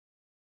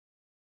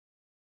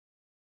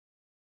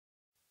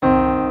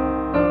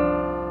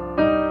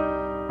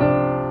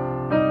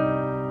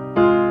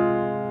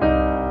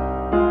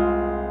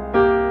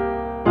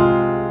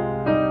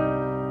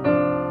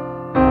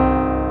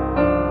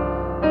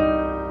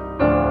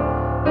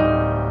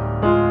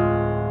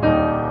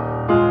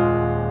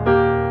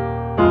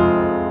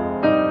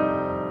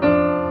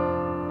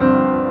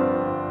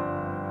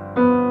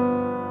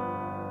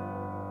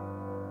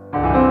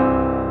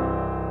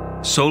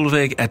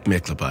Sólveig At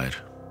Miklibær.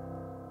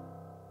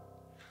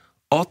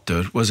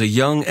 Oddur was a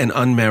young and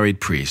unmarried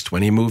priest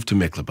when he moved to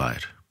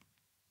Miklabæjar.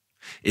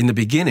 In the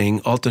beginning,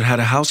 Oddur had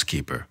a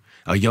housekeeper,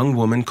 a young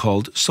woman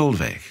called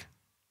Sólveig.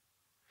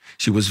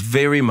 She was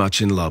very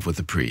much in love with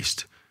the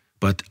priest,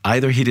 but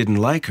either he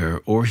didn't like her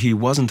or he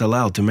wasn't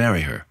allowed to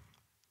marry her.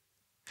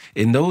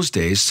 In those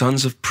days,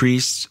 sons of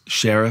priests,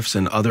 sheriffs,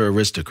 and other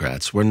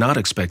aristocrats were not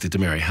expected to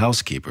marry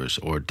housekeepers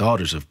or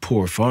daughters of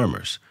poor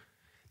farmers.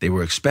 They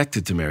were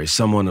expected to marry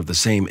someone of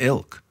the same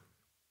ilk.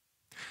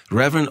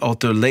 Reverend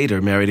Oddur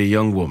later married a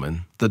young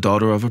woman, the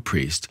daughter of a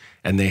priest,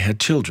 and they had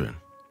children.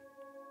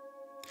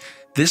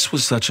 This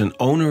was such an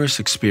onerous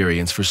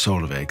experience for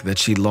Sólveig that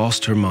she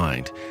lost her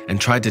mind and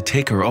tried to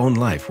take her own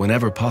life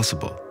whenever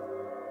possible.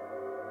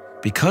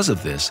 Because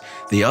of this,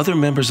 the other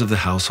members of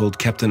the household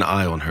kept an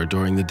eye on her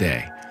during the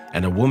day,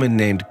 and a woman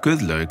named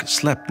Guðlaug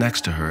slept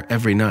next to her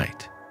every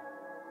night.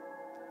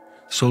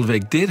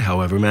 Sólveig did,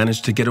 however,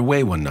 manage to get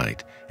away one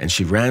night, and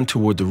she ran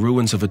toward the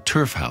ruins of a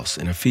turf house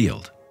in a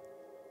field.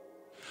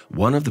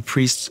 One of the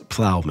priest's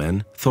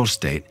plowmen,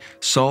 Thorsteinn,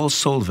 saw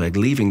Sólveig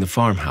leaving the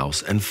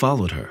farmhouse and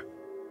followed her.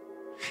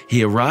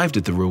 He arrived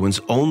at the ruins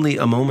only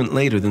a moment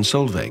later than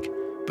Sólveig,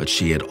 but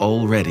she had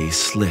already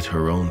slit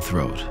her own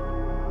throat.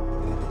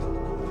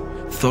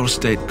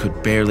 Thorsteinn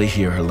could barely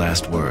hear her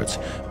last words,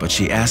 but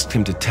she asked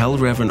him to tell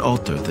Reverend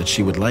Oddur that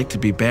she would like to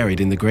be buried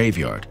in the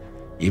graveyard,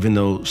 even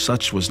though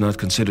such was not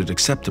considered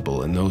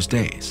acceptable in those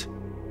days.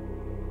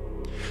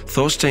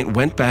 Thorsteinn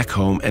went back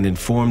home and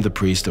informed the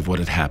priest of what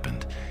had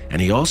happened,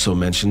 and he also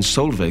mentioned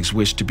Sólveig's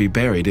wish to be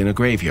buried in a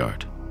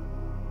graveyard.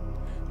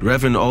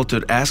 Reverend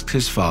Oddur asked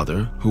his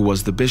father, who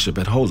was the bishop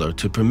at Holar,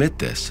 to permit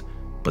this,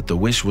 but the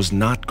wish was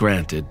not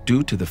granted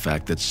due to the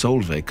fact that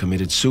Sólveig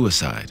committed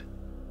suicide.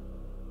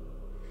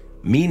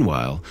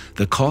 Meanwhile,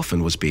 the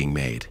coffin was being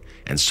made,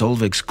 and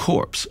Sólveig's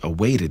corpse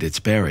awaited its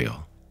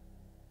burial.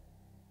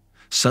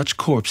 Such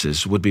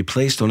corpses would be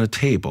placed on a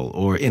table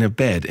or in a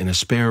bed in a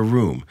spare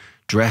room,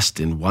 dressed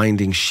in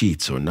winding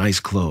sheets or nice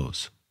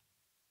clothes.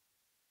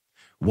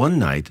 One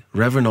night,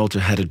 Reverend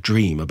Oddur had a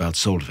dream about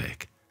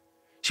Sólveig.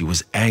 She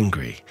was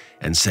angry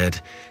and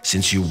said,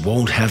 "Since you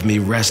won't have me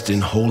rest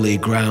in holy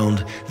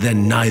ground,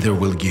 then neither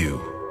will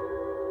you."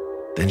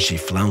 Then she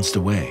flounced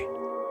away.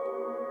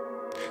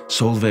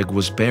 Sólveig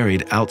was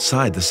buried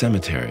outside the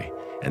cemetery,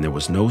 and there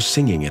was no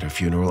singing at her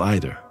funeral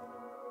either.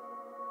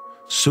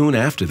 Soon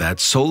after that,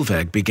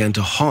 Sólveig began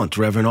to haunt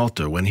Reverend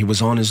Oddur when he was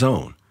on his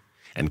own,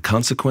 and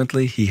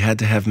consequently he had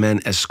to have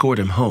men escort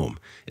him home,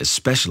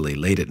 especially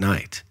late at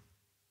night.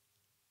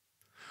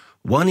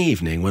 One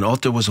evening, when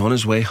Oddur was on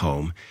his way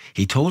home,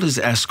 he told his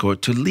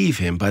escort to leave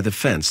him by the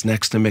fence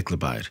next to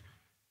Miklabæjar,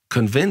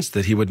 convinced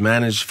that he would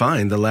manage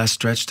fine the last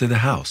stretch to the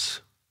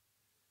house.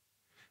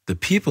 The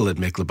people at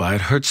Miklabæjar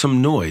heard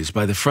some noise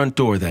by the front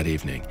door that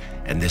evening,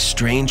 and this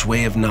strange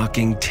way of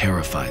knocking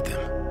terrified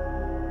them.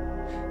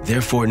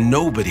 Therefore,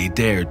 nobody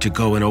dared to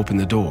go and open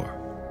the door.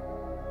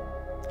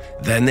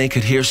 Then they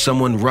could hear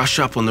someone rush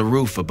up on the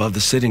roof above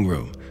the sitting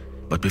room,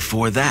 but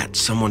before that,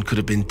 someone could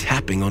have been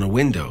tapping on a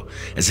window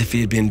as if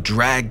he had been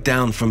dragged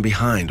down from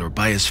behind or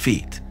by his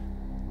feet.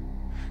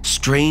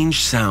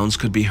 Strange sounds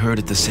could be heard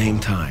at the same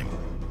time.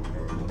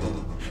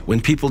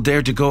 When people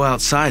dared to go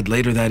outside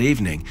later that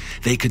evening,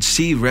 they could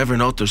see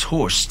Reverend Oddur's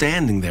horse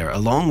standing there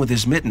along with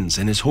his mittens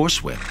and his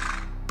horsewhip,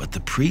 but the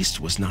priest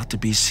was not to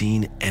be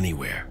seen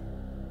anywhere.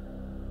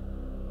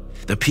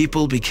 The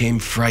people became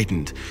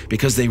frightened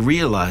because they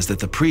realized that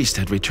the priest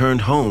had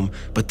returned home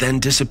but then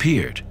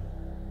disappeared.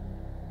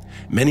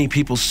 Many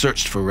people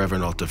searched for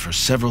Reverend Oddur for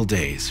several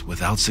days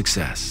without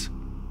success.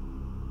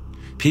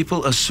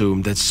 People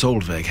assumed that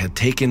Sólveig had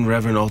taken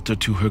Reverend Oddur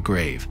to her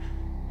grave,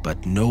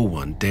 but no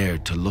one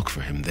dared to look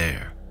for him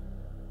there.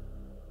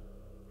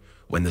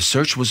 When the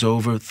search was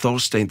over,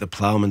 Thorsteinn the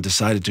plowman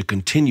decided to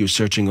continue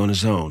searching on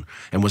his own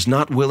and was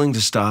not willing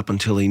to stop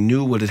until he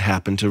knew what had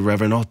happened to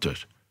Reverend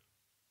Oddur.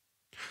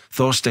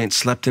 Thorsteinn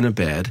slept in a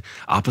bed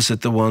opposite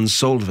the one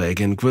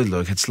Sólveig and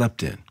Guðlaug had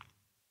slept in.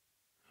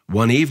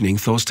 One evening,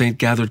 Thorsteinn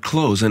gathered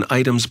clothes and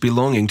items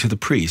belonging to the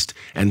priest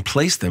and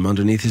placed them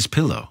underneath his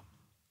pillow.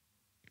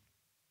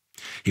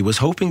 He was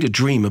hoping to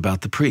dream about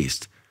the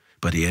priest,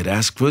 but he had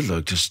asked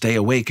Guðlaug to stay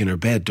awake in her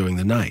bed during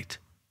the night.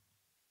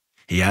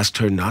 He asked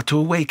her not to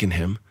awaken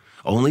him,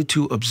 only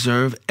to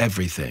observe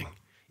everything,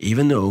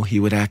 even though he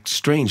would act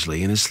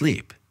strangely in his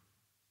sleep.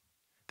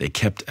 They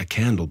kept a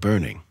candle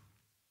burning.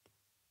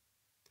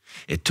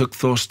 It took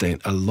Thorsteinn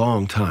a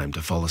long time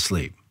to fall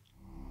asleep.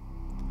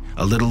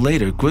 A little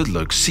later,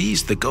 Guðlaug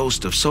sees the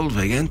ghost of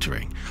Sólveig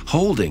entering,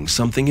 holding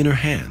something in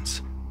her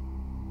hands.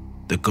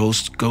 The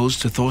ghost goes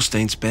to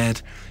Thorstein's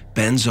bed,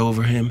 bends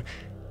over him,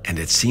 and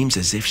it seems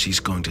as if she's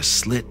going to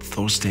slit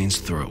Thorstein's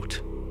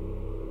throat.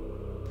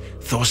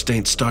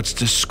 Thorsteinn starts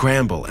to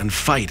scramble and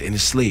fight in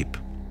his sleep.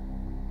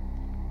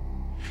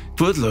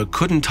 Guðlaug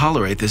couldn't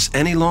tolerate this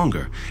any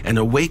longer and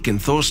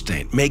awakened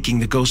Thorsteinn, making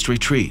the ghost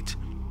retreat.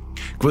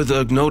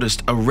 Guðlaug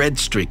noticed a red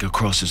streak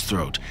across his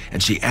throat,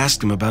 and she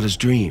asked him about his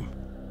dream.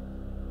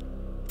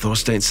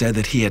 Thorsteinn said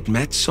that he had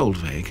met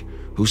Sólveig,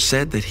 who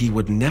said that he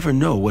would never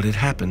know what had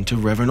happened to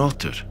Reverend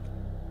Oddur.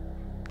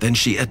 Then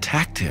she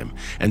attacked him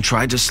and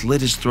tried to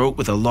slit his throat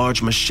with a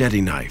large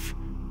machete knife.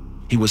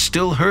 He was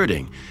still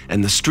hurting,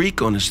 and the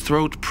streak on his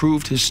throat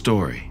proved his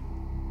story.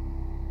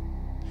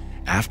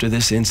 After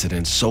this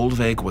incident,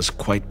 Sólveig was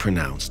quite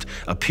pronounced,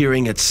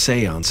 appearing at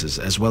seances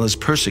as well as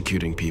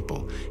persecuting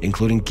people,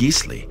 including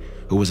Gísli,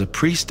 who was a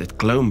priest at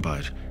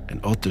Glómbær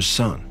and Oddur's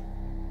son.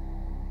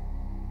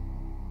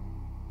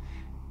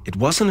 It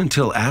wasn't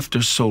until after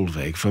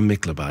Sólveig from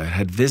Miklabæjar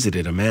had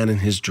visited a man in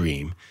his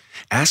dream,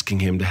 asking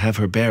him to have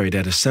her buried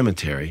at a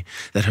cemetery,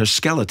 that her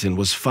skeleton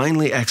was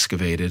finally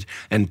excavated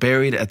and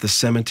buried at the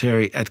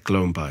cemetery at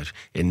Glómbær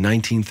in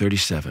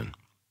 1937.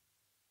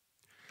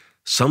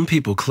 Some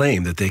people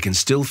claim that they can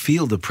still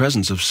feel the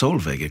presence of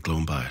Sólveig at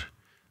Glómbær,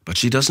 but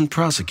she doesn't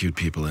prosecute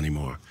people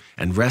anymore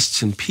and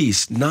rests in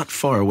peace not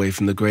far away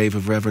from the grave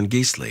of Reverend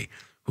Gísli,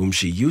 whom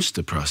she used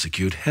to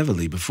prosecute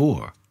heavily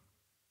before.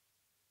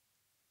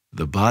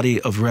 The body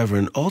of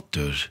Reverend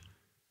Oddur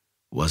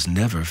was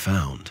never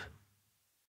found.